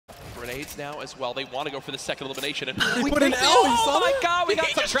grenades now as well. They want to go for the second elimination. And we put an L. Oh my God, we got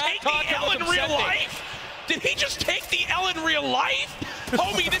some track talk in real life. Did he just take the L in real life?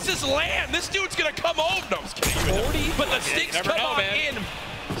 Homie, this is land. This dude's gonna come over. No, I was kidding. 40, but the sticks come on in.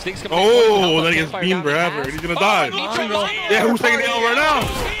 Oh, then he gets beamed forever. He's gonna die. Yeah, who's taking the L right now?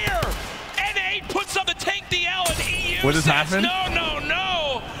 NA puts up to take the L, and EU what just happened? No, no,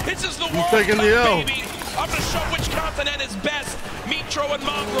 no. This is the World taking Cup, the L? baby. I'm gonna show which continent is best. Mitro and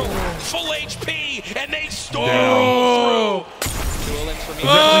Mongrel, full HP, and they storm through.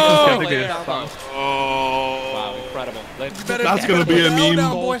 Oh, wow, incredible. That's gonna be a meme.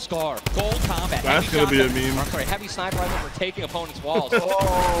 Gold scar, gold combat. That's gonna be a meme. I'm sorry, heavy sniper rifle for taking opponents' walls. Look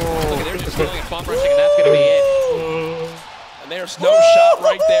at, they're just feeling a bump rushing, and that's gonna be it. And there's no shot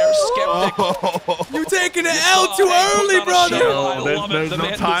right there. Sceptic. You taking the L too early, brother. There's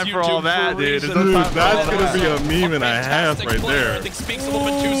no time for all that, dude. Dude, that's gonna be a meme and a half right there. I think speaks a little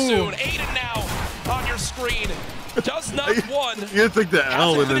bit too soon. Aiden now on your screen. Does not one. You take the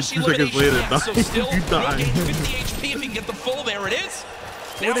L and then 2 seconds later, so still you die. 50 HP if he can get the full. There it is.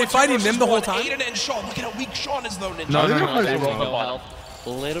 Were they fighting them the whole time? Aiden and Sean. Look at how weak Sean is though, Ninja. No, they rolled up on a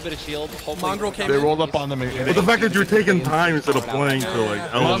little bit of shield. Mongrel came They in. rolled up on them. But the fact that you're taking time instead of playing for like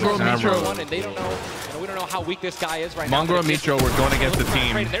L on the camera. And they don't know. We don't know how weak this guy is right now. Mongrel and Mitro were going against the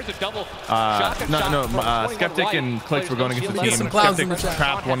team. There's a double Sceptic and Clicks were going against the team. Clowns Sceptic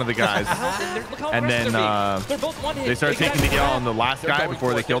trapped one of the guys. And then they started taking the L on the last guy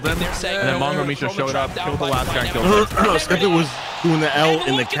before they killed him. And then Mongrel and Mitro showed up, killed the last guy, and killed him. No, Sceptic was doing the L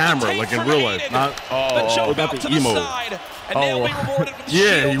in the camera, like in real life, not the emote.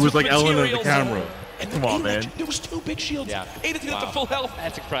 Yeah, he was like L in the camera. Come on, man. There was 2 big shields. Yeah. Aiden's got the full health.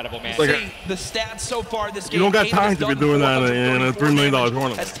 That's incredible, man. Like the stats so far this game. You don't got time to be doing that in a $3 million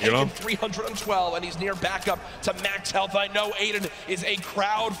tournament, has you know? 312, and he's near backup to max health. I know Aiden is a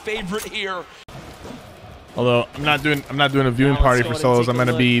crowd favorite here. Although I'm not doing a viewing party for solos. I'm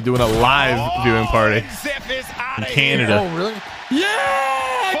gonna be doing a live viewing party in Canada. Oh, really?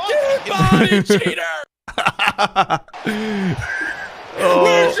 Yeah! Get body, cheater! Oh. I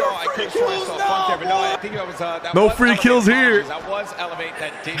couldn't try myself front there, but no, I think it was that No was free kills here. That was Elevate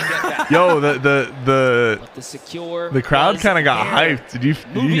that did get that. Yo, the crowd kind of got hyped. Did you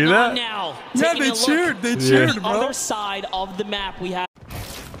hear that? Now, yeah, they cheered. They cheered, the bro. other side of the map, we have.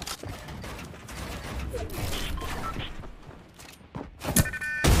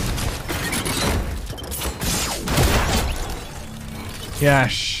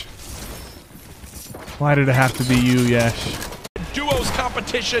 Yash. Why did it have to be you, Yash? Duos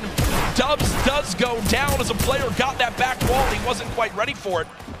competition. Dubs does go down as a player got that back wall. He wasn't quite ready for it.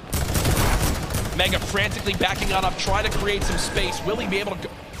 Mega frantically backing on up, trying to create some space. Will he be able to go?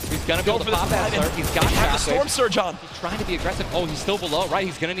 He's gonna build the pop that slurp. He's got the storm surge on. He's trying to be aggressive. Oh, he's still below, right?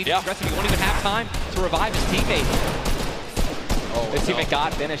 He's gonna need to be aggressive. He won't even have time to revive his teammate. His teammate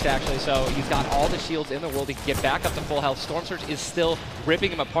got finished, actually, so he's got all the shields in the world. He can get back up to full health. Storm Surge is still ripping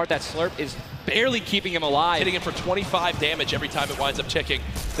him apart. That slurp is barely keeping him alive. Hitting him for 25 damage every time it winds up ticking.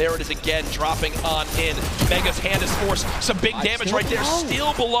 There it is again, dropping on in. Mega's hand is forced. Some big damage right there,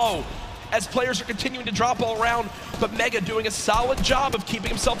 still below. As players are continuing to drop all around, but Mega doing a solid job of keeping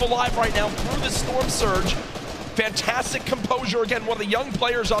himself alive right now through the Storm Surge. Fantastic composure, again, one of the young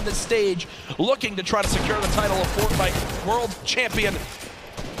players on this stage looking to try to secure the title of Fortnite World Champion.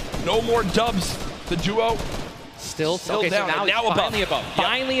 No more dubs. The duo still down, so now he's finally above. Yep.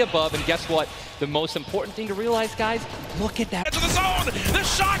 Finally above, and guess what? The most important thing to realize, guys, look at that. Into the zone, the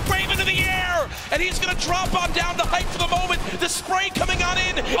shockwave into the air, and he's gonna drop on down to height for the moment. The spray coming on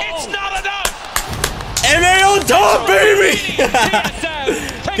in, it's not enough! NA on top, baby!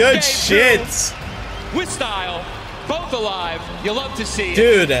 Good shit! With style, both alive. You love to see it.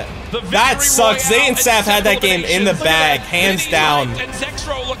 Dude, that sucks. They and Saf had that game in the bag, hands down.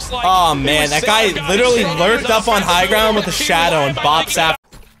 Oh man, that guy literally lurked up on high ground with a shadow and bopped Saf.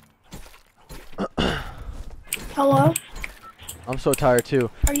 Hello? I'm so tired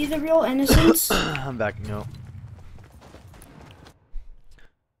too. Are you the real Innocents? I'm back, no.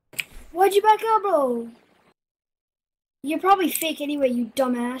 Why'd you back up, bro? You're probably fake anyway, you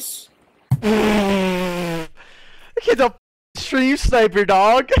dumbass. The kid's a stream sniper,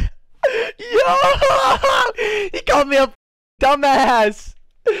 dog. Yo! He called me a dumbass.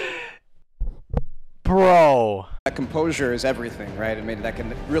 Bro. That composure is everything, right? I mean, that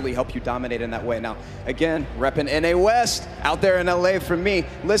can really help you dominate in that way. Now, again, repping NA West out there in LA for me.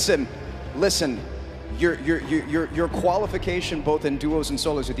 Listen. Your qualification both in duos and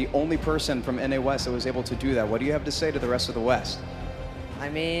solos, you're the only person from NA West that was able to do that. What do you have to say to the rest of the West? I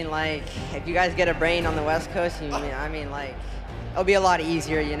mean, like, if you guys get a brain on the West Coast, I mean, like, it'll be a lot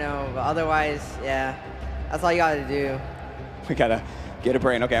easier, you know. But otherwise, yeah, that's all you gotta do. We gotta get a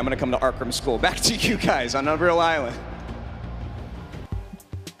brain. Okay, I'm gonna come to Arkham School. Back to you guys on Unreal Island.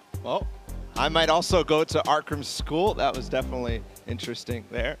 Well, I might also go to Arkham School. That was definitely interesting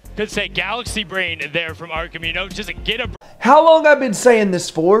there. Could say Galaxy Brain there from Arkham, you know, just get a... How long I've been saying this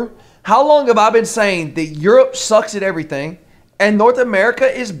for? How long have I been saying that Europe sucks at everything and North America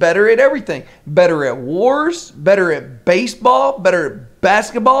is better at everything? Better at wars, better at baseball, better at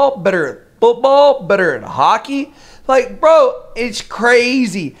basketball, better at football, better at hockey. Like, bro, it's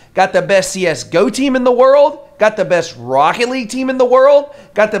crazy. Got the best CSGO team in the world. Got the best Rocket League team in the world.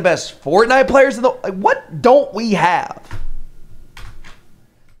 Got the best Fortnite players in the... Like, what don't we have?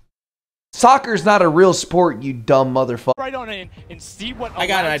 Soccer's not a real sport, you dumb motherfucker. Right on in and see what I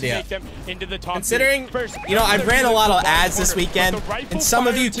got an idea. make them into the top Considering, first, you know, I've ran a lot of ads this weekend, and some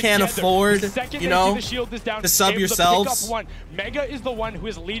of you can't afford, you know, to sub yourselves. Mega is the one who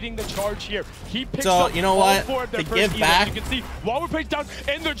is leading the charge here. He picks so, up you know what? To give back, you can see Waller plays down,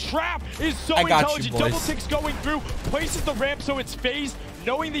 and the trap is so intelligent. Double ticks going through, places the ramp so it's phased.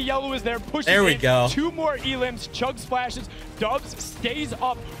 Knowing the yellow is there, pushing there we go. 2 more elims, chug splashes, Dubs stays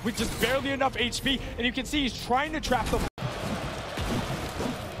up with just barely enough HP, and you can see he's trying to trap them.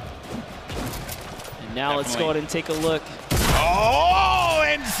 And now let's go ahead and take a look. Oh,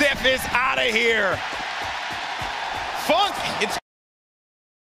 and Zip is out of here. Funk, it's...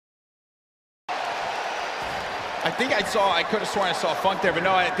 I could have sworn I saw Funk there, but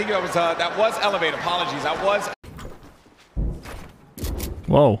no, I think that was Elevate. Apologies, that was...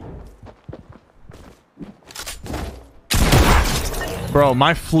 Whoa. Bro,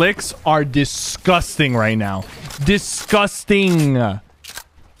 my flicks are disgusting right now. Disgusting.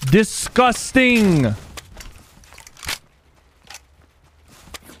 Disgusting.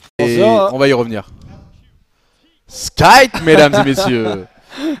 Et on va y revenir. Skype, mesdames et messieurs.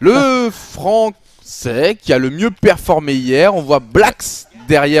 Le français qui a le mieux performé hier. On voit Blacks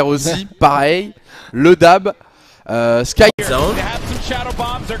derrière aussi, pareil. Le Dab. Sky Zone.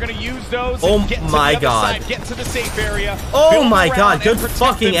 Oh my god. Oh my god, good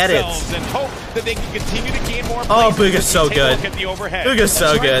fucking edits. Oh, Booga's so good. Booga's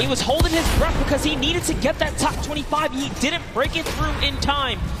so good. He was holding his breath because he needed to get that top 25. He didn't break it through in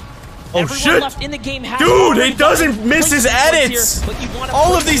time. Oh shit! Dude, he doesn't miss his edits!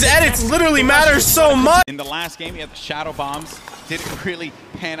 All of these edits literally matter so much! In the last game, he had the shadow bombs. Didn't really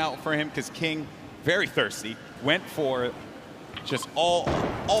pan out for him because King, very thirsty, went for just all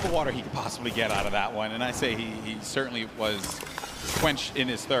the water he could possibly get out of that one. And I say he certainly was quenched in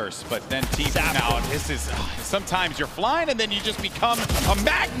his thirst. But then Tfue, now this is, sometimes you're flying and then you just become a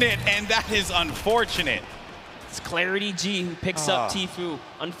magnet, and that is unfortunate. It's Clarity G who picks up Tfue.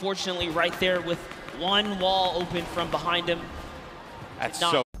 Unfortunately, right there with one wall open from behind him. That's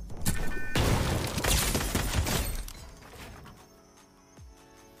so...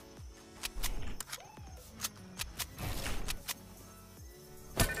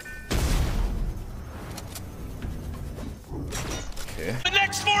 The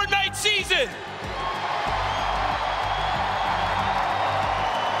next Fortnite season!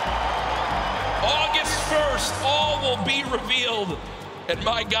 August 1st, all will be revealed. And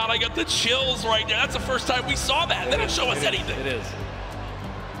my God, I got the chills right now. That's the first time we saw that. They didn't show us anything. It is.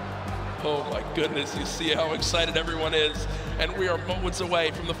 Oh my goodness, you see how excited everyone is. And we are moments away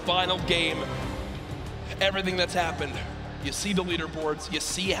from the final game. Everything that's happened. You see the leaderboards, you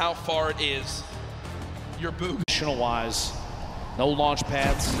see how far it is. Your boot. Wise, no launch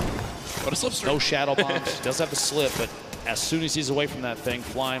pads, but a slipstream. No shadow bombs. Does have the slip, but as soon as he's away from that thing,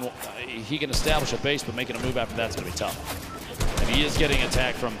 flying, he can establish a base, but making a move after that's going to be tough. And he is getting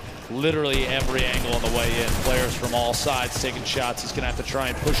attacked from literally every angle on the way in. Players from all sides taking shots. He's going to have to try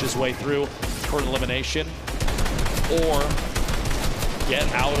and push his way through for an elimination or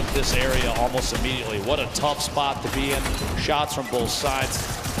get out of this area almost immediately. What a tough spot to be in. Shots from both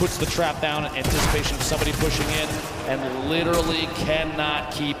sides. Puts the trap down in anticipation of somebody pushing in and literally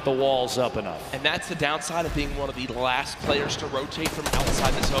cannot keep the walls up enough. And that's the downside of being one of the last players to rotate from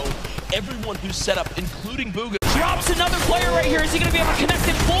outside the zone. Everyone who's set up, including Booga. Drops another player right here. Is he going to be able to connect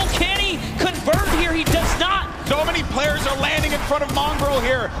in full? Can he convert here? He does not. So many players are landing in front of Mongrel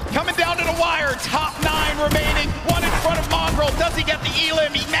here. Coming down to the wire. Top 9 remaining. One in front of Mongrel. Does he get the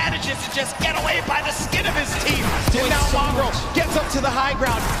elim? He manages to just get away by the skin of his teeth. And now Mongrel gets up to the high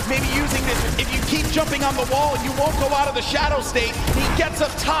ground. Maybe using this. If you keep jumping on the wall, you won't go out of the shadow state. He gets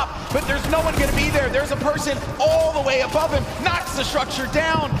up top, but there's no one going to be there. There's a person all the way above him. Knocks the structure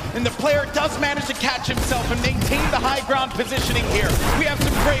down. And the player does manage to catch himself and maintain the high ground positioning here. We have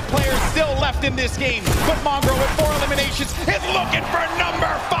some great players still left in this game, but Mongrel with 4 eliminations is looking for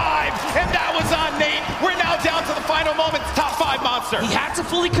number 5, and that was on Nate. We're now down to the final moments. Top 5 monster. He had to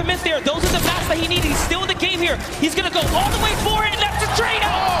fully commit there. Those are the mats that he needed. He's still in the game here. He's gonna go all the way for it, and that's a trade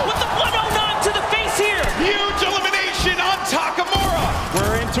out with the 109 to the face here. Huge elimination on Takamura.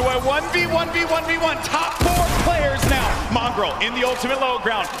 We're into a 1v1v1v1. Top 4 players now. Mongrel in the ultimate low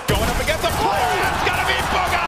ground, going up against the player.